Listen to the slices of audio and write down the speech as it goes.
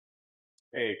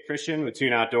Hey, Kristian with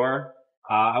Tune Outdoor.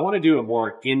 I want to do a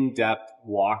more in-depth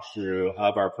walkthrough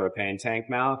of our propane tank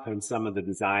mount and some of the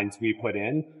designs we put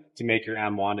in to make your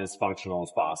M1 as functional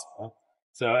as possible.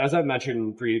 So as I've mentioned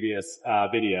in previous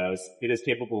videos, it is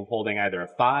capable of holding either a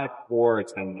 5 or a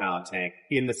 10-pound tank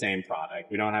in the same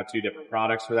product. We don't have two different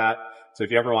products for that. So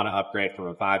if you ever want to upgrade from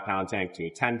a 5-pound tank to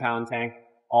a 10-pound tank,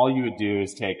 all you would do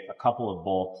is take a couple of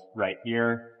bolts right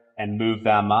here and move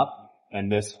them up, and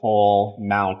this whole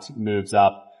mount moves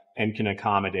up and can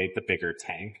accommodate the bigger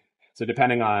tank. So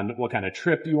depending on what kind of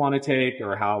trip you want to take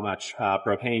or how much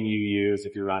propane you use,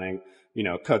 if you're running,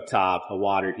 cooktop, a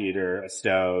water heater, a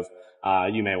stove,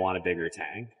 you may want a bigger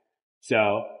tank.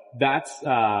 So that's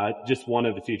just one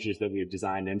of the features that we've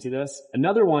designed into this.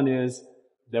 Another one is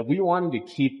that we wanted to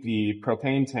keep the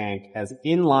propane tank as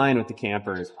in line with the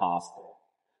camper as possible.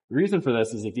 The reason for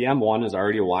this is that the M1 is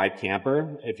already a wide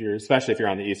camper. Especially if you're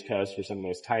on the East Coast for some of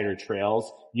those tighter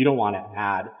trails, you don't want to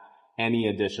add any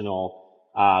additional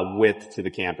width to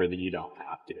the camper that you don't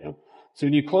have to. So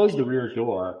when you close the rear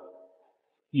door,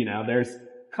 there's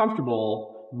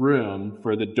comfortable room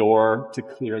for the door to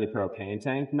clear the propane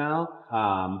tank mount,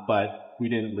 but we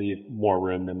didn't leave more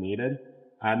room than needed.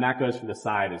 And that goes for the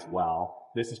side as well.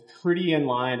 This is pretty in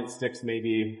line. It sticks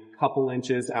maybe a couple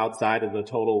inches outside of the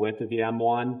total width of the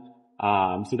M1.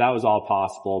 So that was all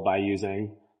possible by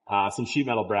using some sheet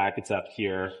metal brackets up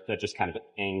here that just kind of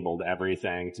angled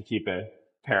everything to keep it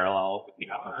parallel with the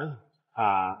cover.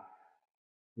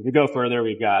 If we go further,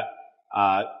 we've got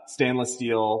stainless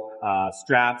steel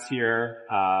straps here,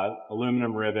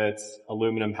 aluminum rivets,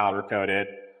 aluminum powder coated,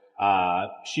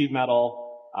 sheet metal,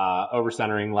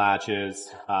 over-centering latches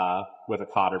with a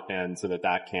cotter pin so that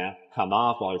can't come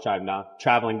off while you're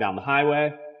traveling down the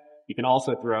highway. You can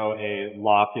also throw a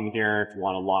lock in here if you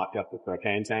want to lock up the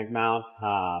propane tank mount.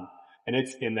 And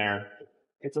it's in there.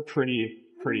 It's a pretty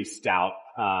stout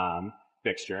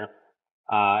fixture.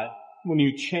 When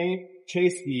you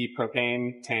chase the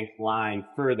propane tank line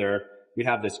further, we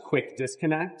have this quick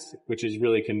disconnect, which is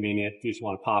really convenient if you just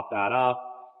want to pop that off,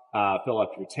 fill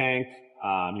up your tank.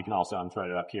 You can also unthread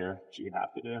it up here, which you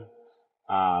have to do.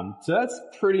 So that's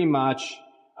pretty much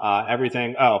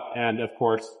everything. Oh, and of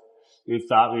course, we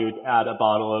thought we would add a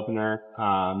bottle opener,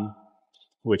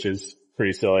 which is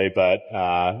pretty silly, but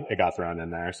it got thrown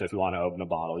in there. So if you want to open a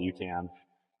bottle, you can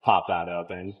pop that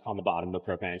open on the bottom of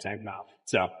the propane tank mouth.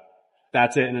 So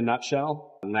that's it in a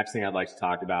nutshell. The next thing I'd like to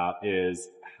talk about is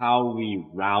how we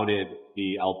routed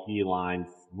the LP line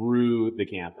through the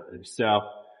camper. So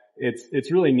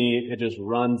it's really neat. It just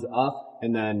runs up,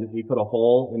 and then we put a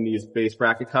hole in these base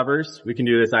bracket covers. We can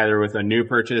do this either with a new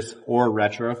purchase or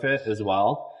retrofit as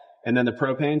well. And then the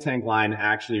propane tank line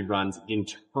actually runs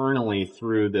internally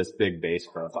through this big base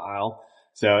profile.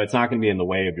 So it's not going to be in the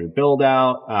way of your build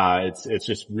out. It's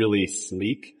just really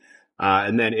sleek.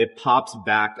 And then it pops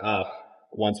back up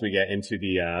once we get into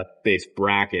the base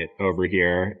bracket over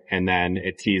here, and then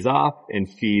it tees off and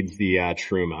feeds the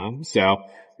Truma. So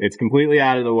it's completely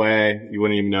out of the way. You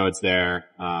wouldn't even know it's there.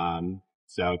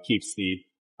 So it keeps the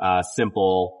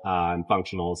simple and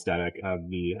functional aesthetic of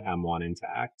the M1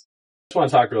 intact. I just want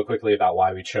to talk real quickly about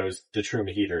why we chose the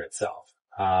Truma heater itself.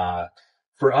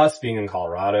 For us being in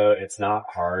Colorado, it's not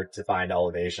hard to find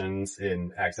elevations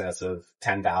in excess of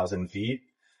 10,000 feet.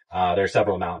 There are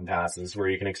several mountain passes where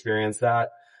you can experience that.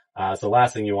 So the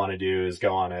last thing you want to do is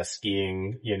go on a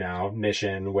skiing,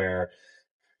 mission where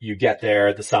you get there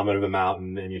at the summit of a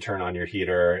mountain and you turn on your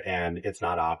heater and it's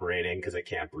not operating because it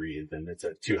can't breathe and it's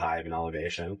too high of an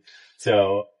elevation.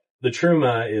 So the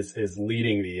Truma is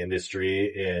leading the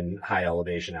industry in high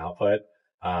elevation output.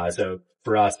 So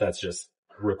for us, that's just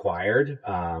required.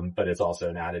 But it's also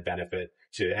an added benefit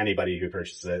to anybody who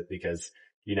purchases it because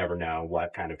you never know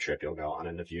what kind of trip you'll go on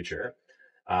in the future.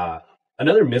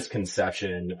 Another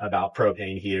misconception about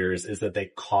propane heaters is that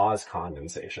they cause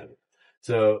condensation.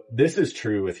 So this is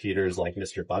true with heaters like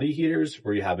Mr. Buddy heaters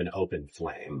where you have an open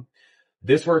flame.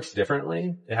 This works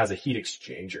differently. It has a heat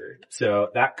exchanger. So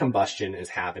that combustion is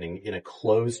happening in a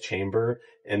closed chamber,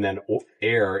 and then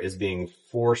air is being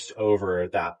forced over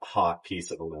that hot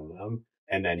piece of aluminum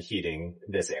and then heating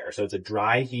this air. So it's a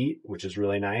dry heat, which is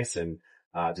really nice and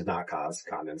does not cause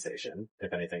condensation.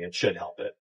 If anything, it should help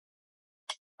it.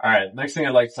 All right. Next thing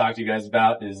I'd like to talk to you guys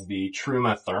about is the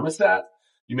Truma Thermostat.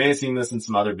 You may have seen this in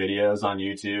some other videos on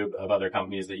YouTube of other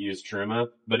companies that use Truma,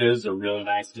 but it is a really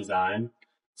nice design.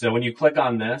 So when you click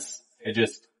on this, it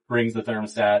just brings the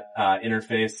thermostat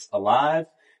interface alive,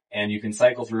 and you can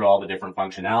cycle through all the different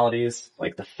functionalities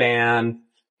like the fan,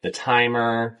 the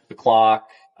timer, the clock,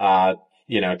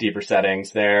 deeper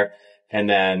settings there, and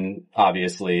then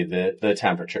obviously the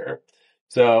temperature.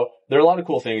 So there are a lot of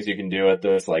cool things you can do with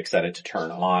this, like set it to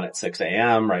turn on at 6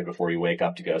 a.m. right before you wake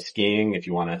up to go skiing. If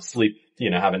you want to sleep,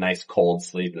 have a nice cold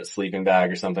sleep in a sleeping bag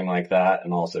or something like that,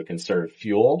 and also conserve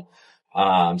fuel.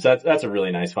 So that's a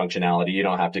really nice functionality. You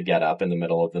don't have to get up in the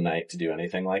middle of the night to do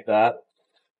anything like that.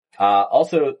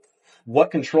 Also,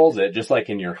 what controls it, just like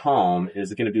in your home,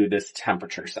 is going to be this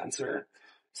temperature sensor.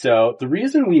 So the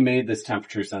reason we made this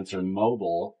temperature sensor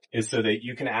mobile is so that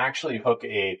you can actually hook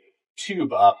a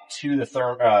tube up to the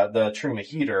Truma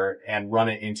heater and run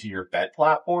it into your bed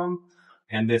platform.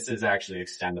 And this is actually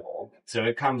extendable. So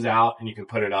it comes out and you can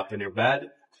put it up in your bed.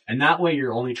 And that way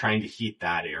you're only trying to heat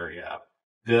that area.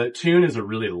 The Tune is a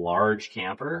really large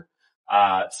camper.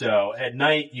 So at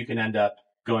night you can end up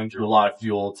going through a lot of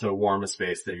fuel to warm a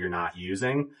space that you're not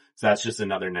using. So that's just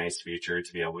another nice feature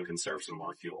to be able to conserve some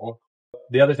more fuel.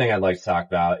 The other thing I'd like to talk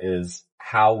about is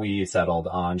how we settled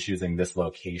on choosing this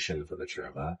location for the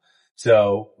Truma.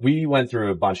 So we went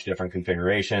through a bunch of different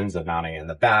configurations of mounting it in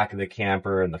the back of the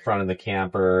camper, in the front of the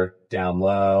camper, down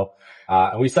low.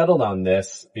 And we settled on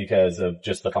this because of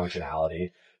just the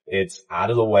functionality. It's out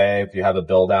of the way. If you have a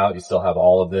build out, you still have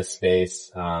all of this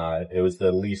space. It was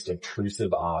the least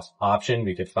intrusive option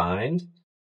we could find.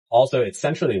 Also, it's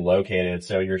centrally located,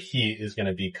 so your heat is going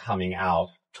to be coming out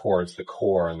towards the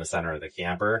core in the center of the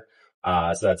camper.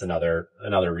 So that's another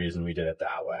reason we did it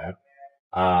that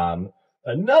way.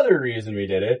 Another reason we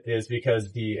did it is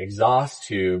because the exhaust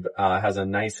tube has a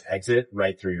nice exit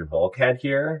right through your bulkhead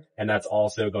here, and that's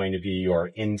also going to be your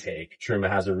intake.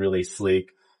 Truma has a really sleek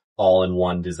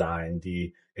all-in-one design.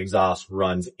 The exhaust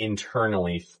runs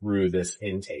internally through this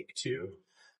intake tube.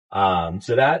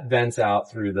 So that vents out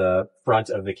through the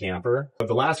front of the camper. But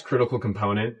the last critical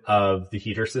component of the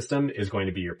heater system is going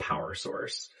to be your power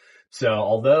source. So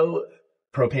although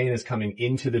propane is coming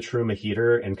into the Truma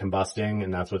heater and combusting,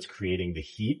 and that's what's creating the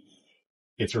heat,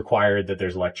 it's required that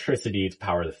there's electricity to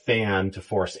power the fan, to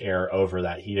force air over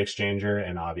that heat exchanger,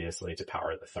 and obviously to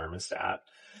power the thermostat.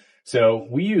 So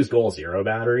we use Goal Zero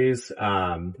batteries.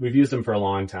 We've used them for a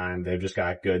long time. They've just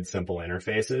got good, simple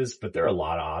interfaces, but there are a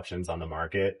lot of options on the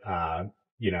market,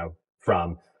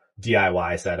 from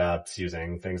DIY setups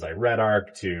using things like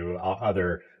RedArc to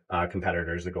other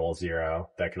competitors of Goal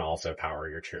Zero that can also power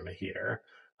your Truma heater.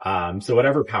 So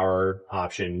whatever power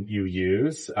option you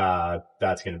use,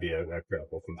 that's going to be a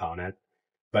critical component.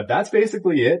 But that's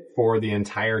basically it for the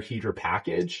entire heater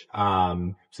package.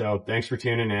 So thanks for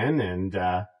tuning in,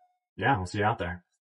 and yeah, we'll see you out there.